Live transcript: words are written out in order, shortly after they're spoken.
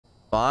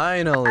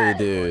Finally,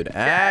 dude.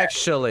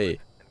 Actually.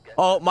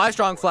 Oh, my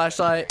strong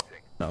flashlight.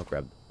 No,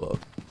 grab the book.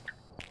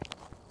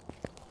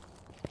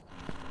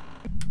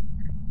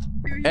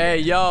 Hey,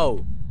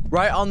 yo.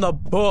 Right on the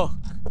book.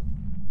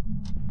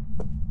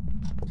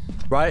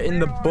 Right in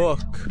the book.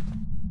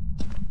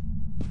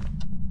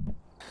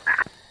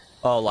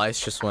 Oh, lights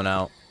just went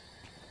out.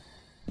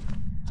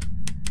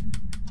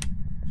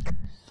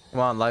 Come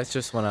on, lights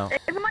just went out.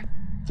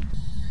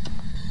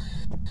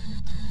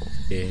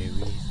 Scary,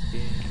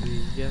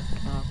 scary, yeah.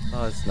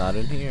 Oh, it's not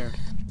in here.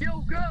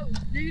 Yo,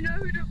 Ghost, do you know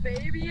who the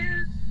baby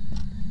is?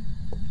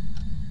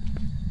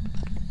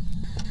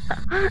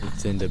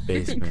 It's in the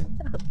basement.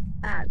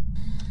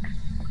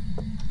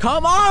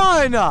 Come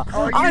on!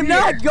 I'm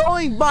not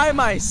going by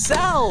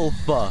myself!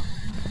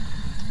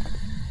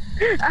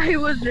 I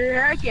was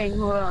checking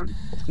for him.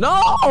 No!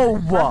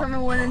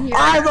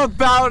 I'm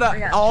about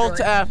to Alt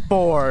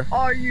F4.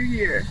 Are you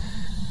here?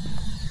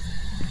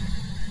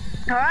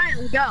 Alright,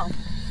 let's go.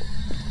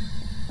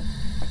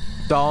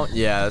 Don't,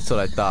 yeah, that's what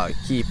I thought.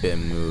 Keep it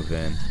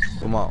moving.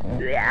 Come on.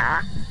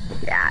 Yeah.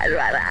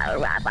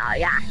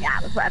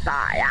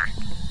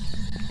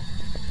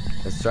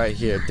 It's right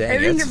here.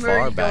 Dang, it's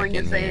far back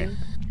in here.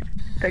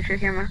 Picture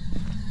camera.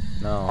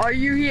 No. Are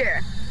you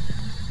here?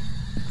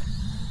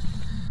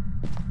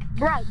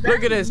 Bro,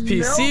 look at his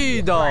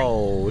PC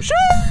though.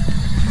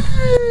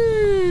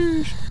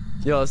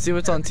 Yo, let's see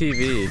what's on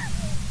TV.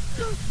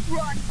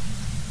 Run.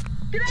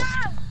 Get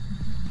out!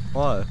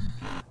 What?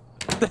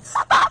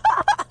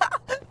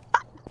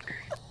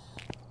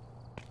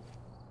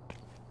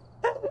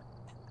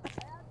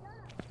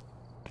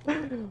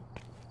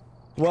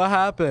 What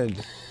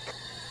happened?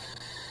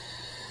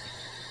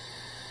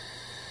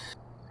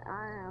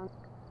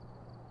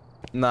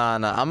 Nah,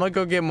 I'm gonna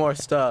go get more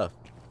stuff.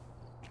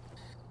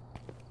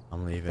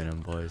 I'm leaving him,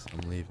 boys.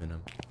 I'm leaving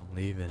him. I'm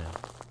leaving him.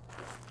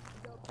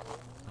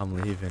 I'm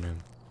leaving him.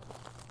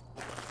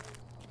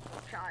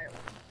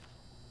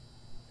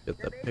 Get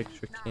the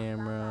picture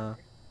camera.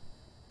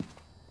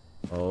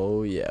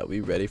 Oh yeah, we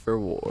ready for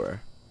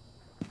war.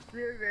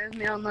 You agree with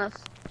me on this?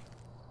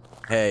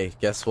 Hey,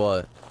 guess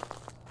what?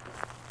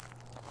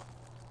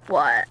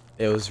 What?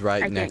 It was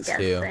right next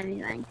to you.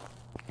 Anything.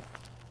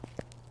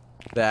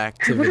 The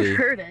activity. I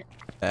heard it.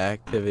 The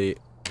activity.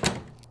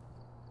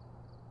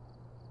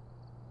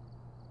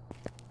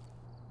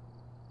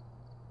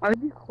 Why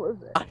would you close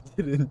it? I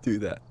didn't do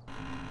that.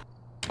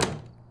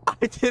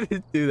 I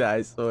didn't do that,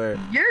 I swear.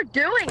 You're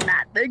doing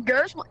that. The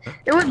ghost.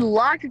 It would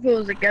lock if it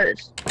was a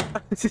ghost. I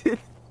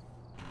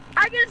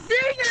can see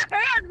your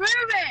hand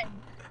moving.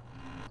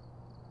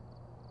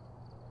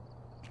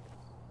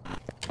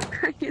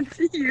 I can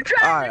see you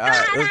trying.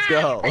 Alright, let's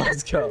go.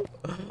 Let's go.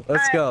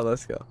 Let's go.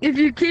 Let's go. If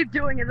you keep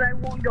doing it, I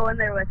won't go in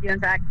there with you. In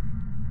fact.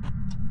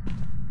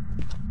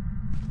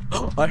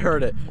 I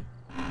heard it.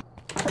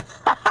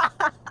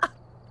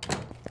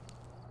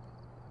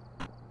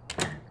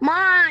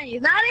 Mine,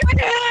 he's not even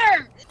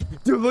here.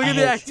 Dude, look at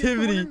the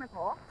activity.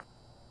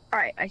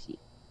 Alright, I see.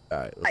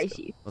 Alright, I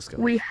see. Let's go.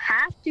 We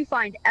have to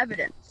find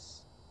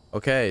evidence.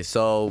 Okay,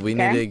 so we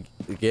need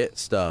to get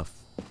stuff.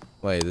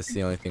 Wait, this is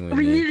the only thing we need.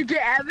 We need to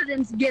get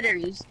evidence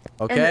getters.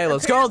 Okay,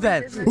 let's go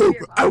then.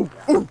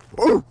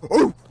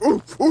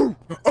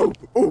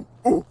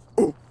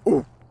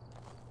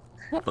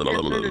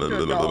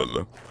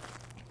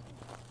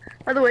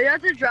 By the way, you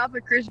have to drop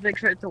a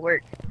crucifix for it to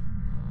work.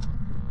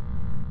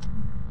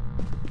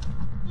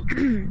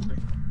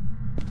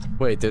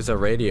 Wait, there's a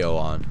radio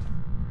on.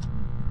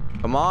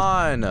 Come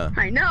on.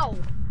 I know.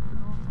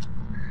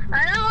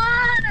 I don't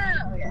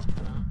wanna.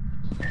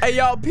 Hey,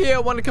 y'all,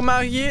 Pierre, wanna come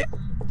out here?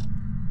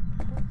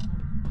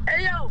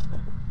 Hey, yo.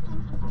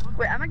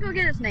 Wait, I'm gonna go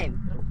get his name.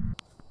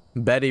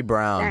 Betty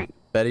Brown. Dang.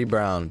 Betty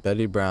Brown.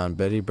 Betty Brown.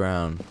 Betty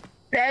Brown.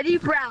 Betty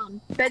Brown.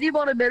 Betty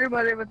bought a bitter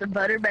butter with the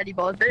butter. Betty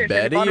bought bitter.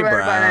 Betty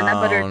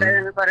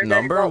Brown.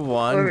 Number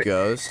one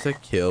goes to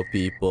kill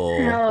people.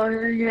 No,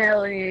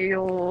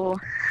 no,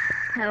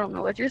 I don't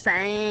know what you're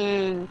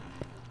saying.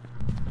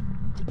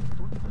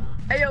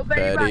 Hey, yo,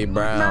 Betty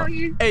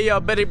Brown. Hey, yo,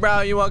 Betty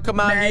Brown, you wanna come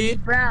out here?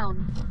 Betty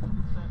Brown.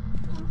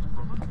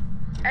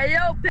 Hey,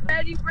 yo,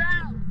 Betty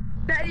Brown.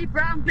 Betty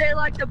Brown built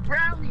like a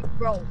brownie,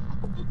 bro.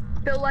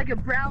 Built like a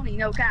brownie,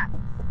 no cap.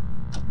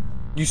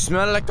 You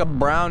smell like a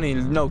brownie,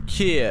 no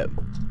kid.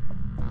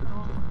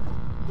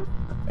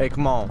 Hey,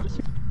 come on.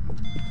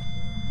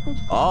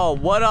 Oh,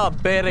 what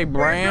up, Betty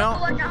Brown?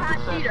 Built like a hot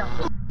Cheeto.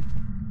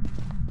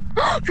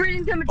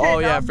 Freezing temperatures. Oh,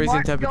 yeah,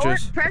 freezing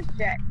temperatures. Press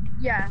check.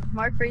 Yeah,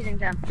 mark freezing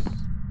temps.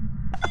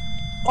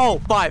 Oh,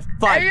 5.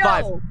 Hey,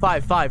 yo.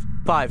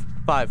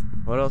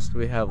 What else do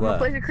we have I'm gonna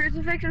left? place a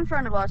crucifix in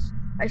front of us.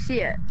 I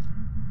see it.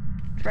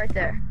 It's right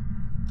there.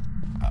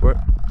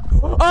 Where?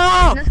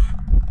 Oh!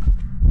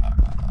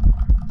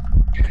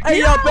 Hey,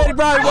 yo, Betty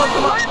Brown,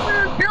 welcome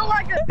up. Built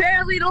like a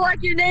barely to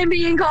like your name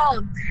being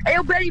called. Hey,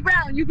 yo, Betty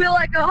Brown, you built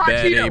like a hot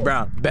Cheeto. Betty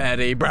Brown,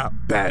 Betty Brown,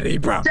 Betty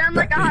Brown. Sound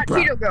like a hot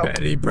Cheeto girl.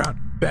 Betty Brown,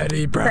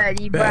 Betty Brown,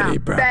 Betty Brown,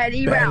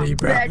 Betty Brown, Betty Brown,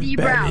 Betty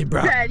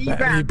Brown,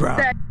 Betty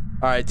Brown.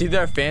 Alright, it's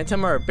either a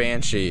phantom or a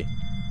banshee.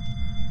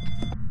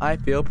 I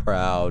feel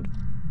proud.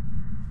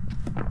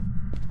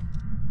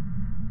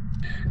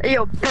 Hey,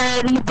 yo,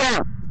 Betty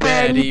Brown.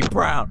 Betty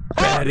Brown.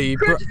 Betty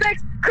Brown.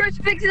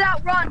 Crucifix is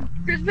outrun.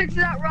 Crucifix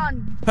is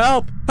outrun.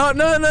 Help! Help!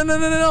 No, no, no,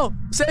 no, no, no!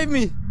 Save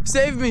me!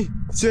 Save me!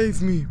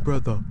 Save me,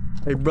 brother.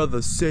 Hey,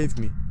 brother, save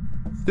me.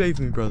 Save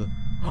me, brother.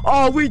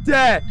 Oh, we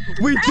dead!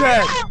 We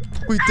dead!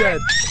 We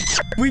dead!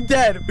 We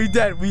dead! We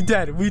dead! We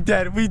dead! We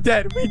dead! We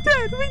dead! We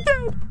dead! We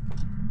dead!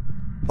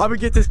 Let me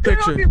get this Turn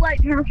picture. off your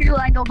light. Turn off your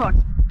light. Don't talk.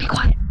 Be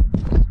quiet.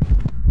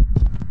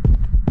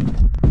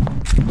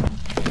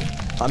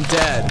 I'm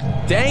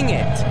dead. Dang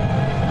it!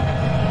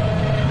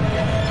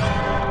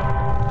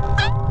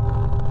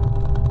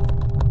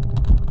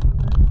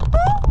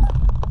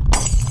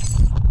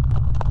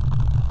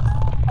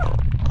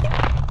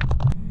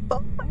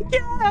 Oh my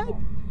god!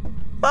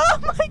 Oh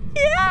my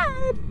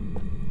god!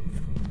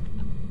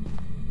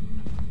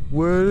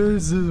 Where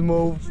is this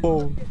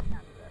mofo?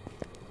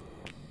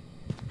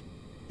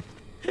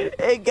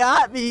 It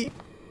got me!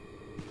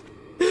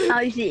 Now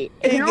you see,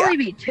 it can only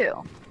be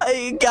two.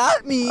 It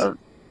got me!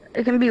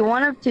 It can be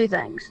one of two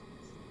things.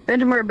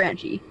 Phantom or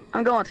Banshee.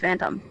 I'm going with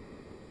Phantom.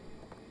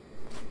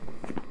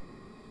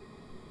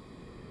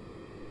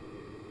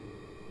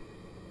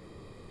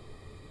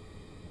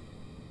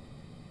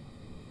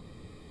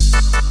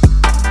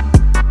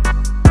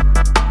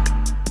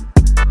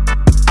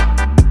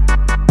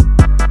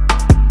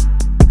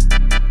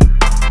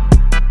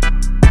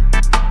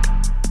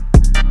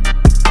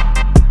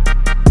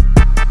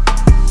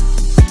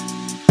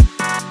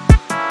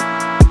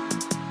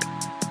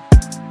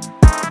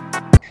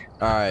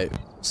 Alright,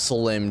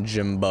 Slim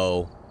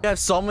Jimbo. You have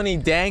so many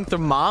dang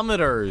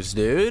thermometers,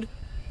 dude.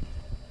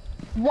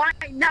 Why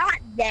not,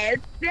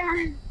 Dad?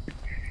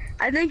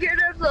 I think you're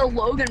just a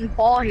Logan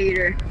Paul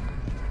hater.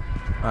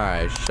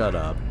 Alright, shut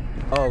up.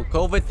 Oh,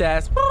 COVID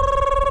test.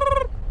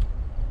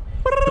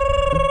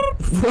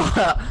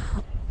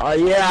 Oh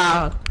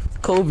yeah,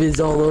 COVID's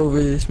all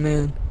over this,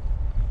 man.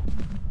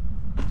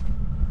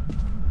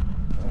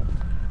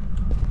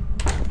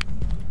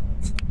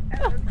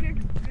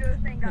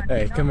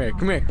 Hey, come here,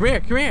 come here, come here,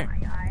 come here.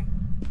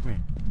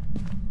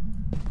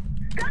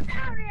 Come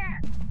down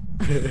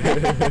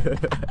here!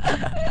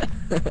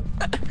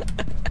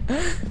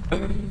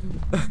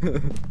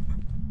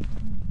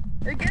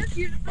 I guess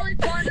you just really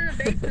spawned in the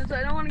basement, so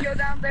I don't want to go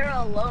down there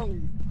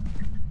alone.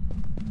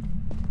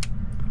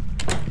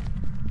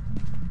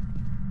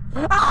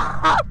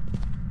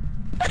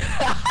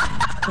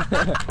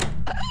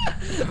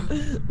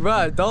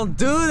 Bruh, don't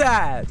do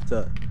that.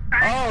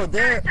 Oh,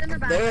 there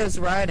is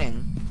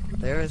writing.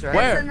 There is writing.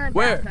 Where? in the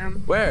Where?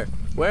 bathroom. Where?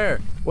 Where?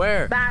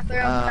 Where? Bathroom,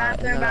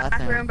 in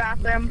the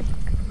bathroom.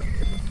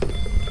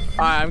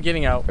 Alright, I'm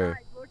getting out.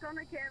 Alright, look on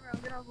the camera. I'm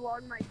gonna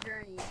vlog my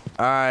journey.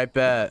 Alright,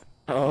 bet.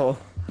 Oh,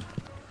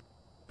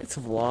 it's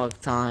vlog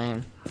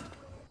time.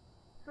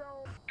 So,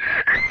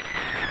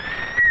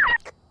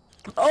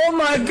 Oh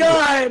my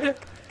god!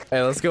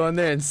 Hey, let's go in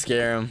there and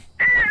scare him.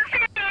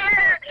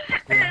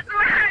 it's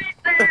right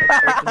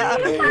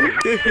there.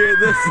 You hear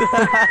this?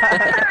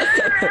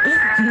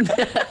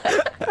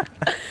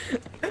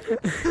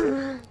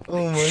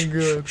 Oh my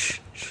god.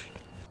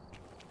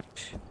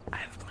 I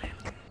have a plan.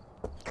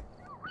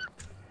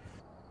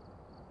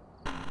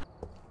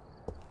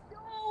 Go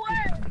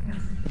away.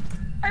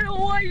 I don't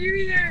want you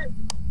here.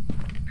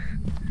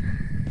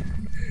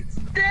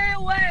 Stay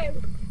away.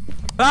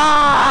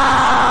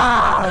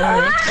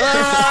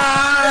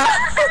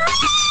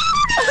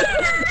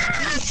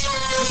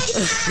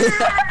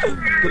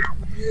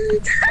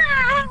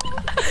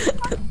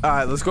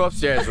 Alright, let's go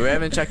upstairs. We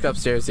haven't checked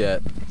upstairs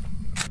yet.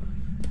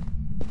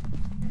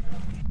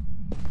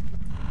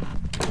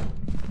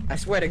 I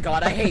swear to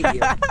God, I hate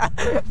you.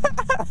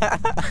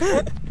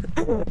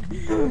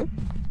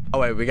 Oh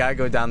wait, we gotta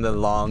go down the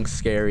long,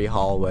 scary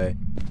hallway.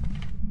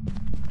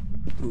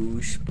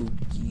 Ooh,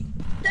 spooky.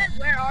 Said,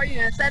 where are you?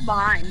 It said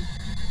behind.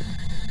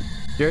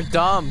 You're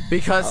dumb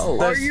because Oh. Are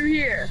there's you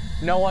here?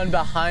 no one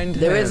behind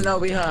There him. is no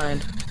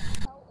behind.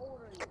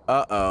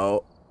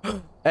 Uh-oh.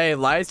 Hey,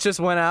 lights just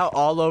went out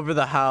all over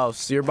the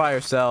house. You're by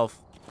yourself.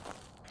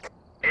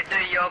 It's a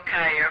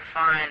yokai, you're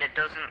fine, it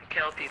doesn't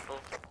kill people.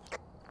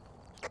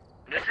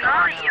 It's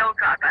not a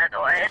yokai, by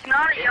the way. It's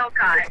not a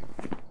yokai.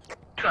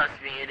 Trust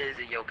me, it is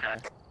a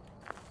yokai.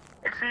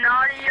 It's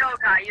not a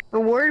yokai. If it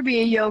were to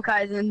be a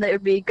yokai, then it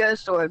would be a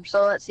ghost orb.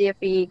 So let's see if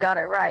he got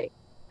it right.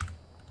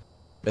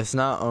 It's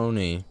not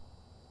Oni.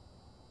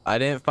 I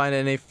didn't find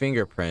any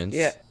fingerprints.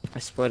 Yeah. I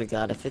swear to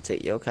God, if it's a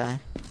yokai.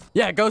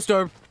 Yeah, ghost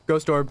orb.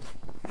 Ghost orb.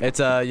 It's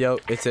a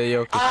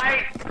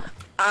yokai.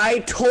 I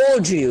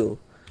told you.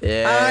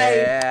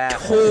 Yeah. I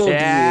told you.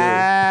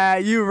 Yeah,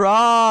 you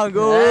wrong. You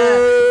Ooh,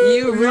 wrong.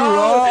 You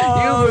wrong.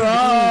 You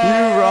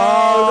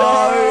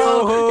wrong. You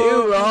wrong.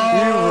 You wrong.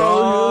 You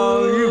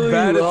wrong. You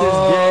bad at this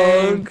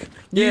game.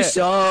 You Yeah.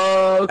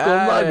 suck. Oh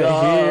my Outta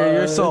God. Here.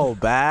 You're so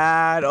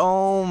bad.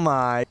 Oh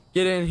my.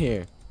 Get in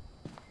here.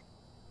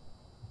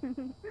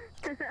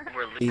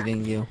 We're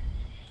Leaving you.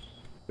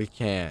 We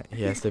can't.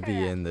 He has to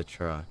be in the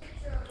truck.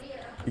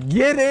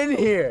 Get in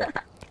here.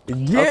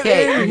 Get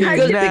Okay, in you're here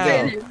good at the now.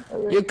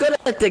 game. You're good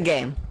at the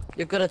game.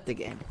 You're good at the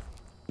game.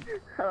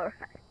 Alright.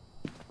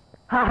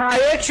 Haha,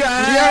 you're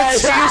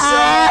trash! You're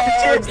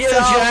You're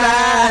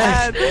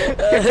bad.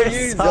 trash! You're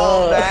You so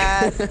suck.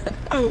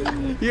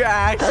 bad. You're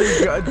actually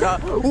good. No!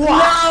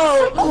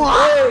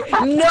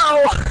 Wait, no!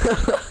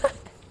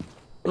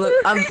 Look,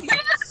 You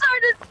just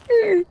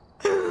started.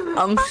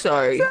 I'm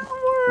sorry.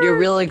 You're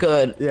really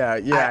good. Yeah,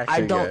 you're I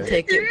actually don't good.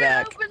 take You it didn't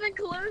back. open and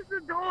close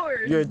the door.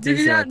 You're Did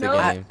you decent not at the know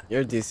that? game.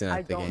 You're decent I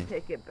at the don't game.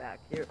 take it back.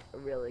 You're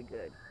really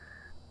good.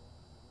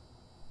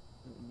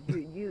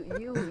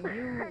 You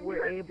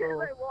were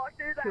able I walked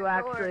through that to door.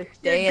 actually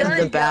stay You're in the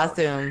good, yo.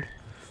 bathroom.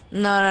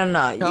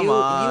 No. Come You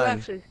on.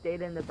 actually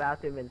stayed in the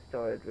bathroom and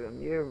storage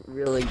room. You're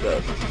really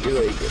good.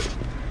 Really good.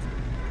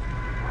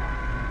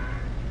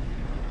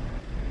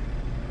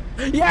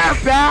 You're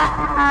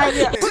bad.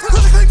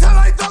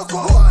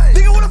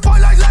 Nigga wanna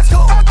fight like let's go.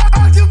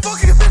 I give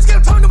fucking bitch, get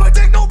a tongue to my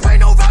dick, no pain,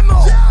 no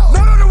ammo.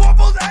 None of the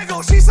waffles,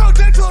 ego, she's so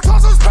gentle.